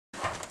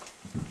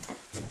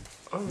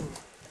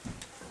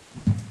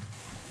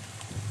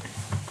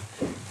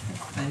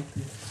Thank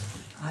you.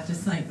 I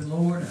just thank the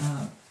Lord.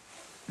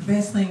 The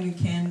best thing we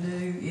can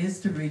do is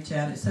to reach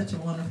out. It's such a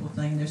wonderful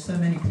thing. There's so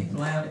many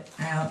people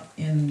out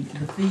in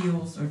the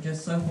fields or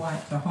just so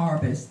white to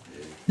harvest.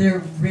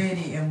 They're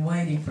ready and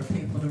waiting for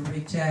people to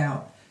reach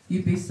out.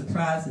 You'd be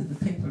surprised that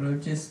the people are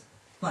just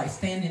like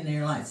standing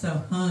there like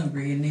so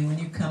hungry, and then when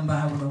you come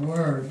by with a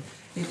word,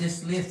 it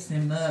just lifts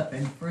them up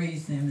and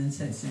frees them and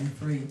sets them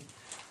free.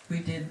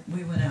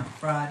 We went out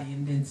Friday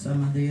and did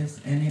some of this,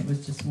 and it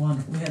was just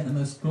wonderful. We had the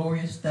most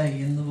glorious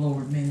day in the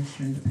Lord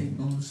ministering to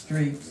people on the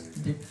streets.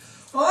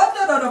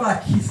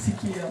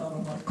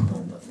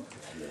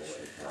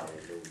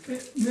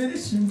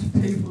 Ministering to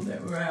people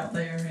that were out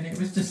there, and it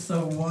was just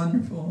so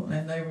wonderful,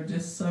 and they were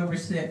just so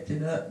receptive.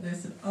 They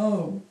said,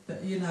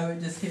 it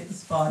just hit the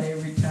spot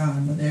every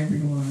time with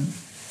everyone.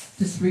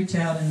 Just reach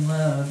out in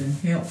love and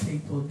help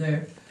people.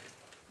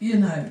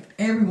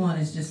 Everyone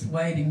is just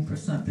waiting for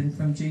something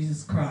from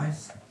Jesus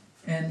Christ,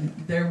 and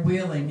they're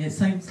willing. It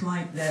seems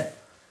like that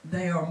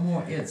they're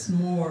more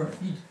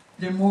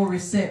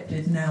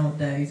receptive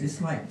nowadays.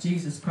 It's like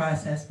Jesus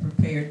Christ has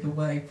prepared the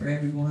way for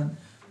everyone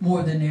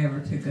more than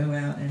ever to go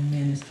out and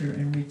minister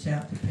and reach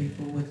out to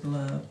people with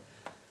love.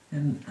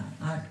 And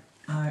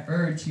I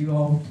urge you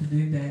all to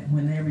do that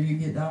whenever you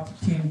get the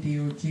opportunity,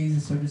 or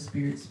Jesus or the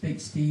Spirit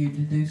speaks to you to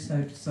do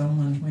so to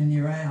someone when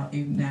you're out,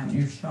 even out and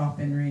you're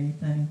shopping or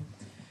anything.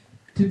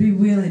 To be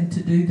willing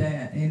to do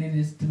that, and it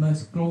is the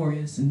most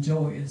glorious and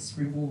joyous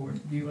reward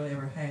you will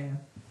ever have.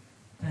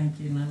 Thank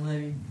you, and I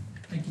love you.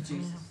 Thank you,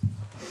 Jesus.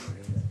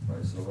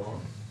 Praise the Lord.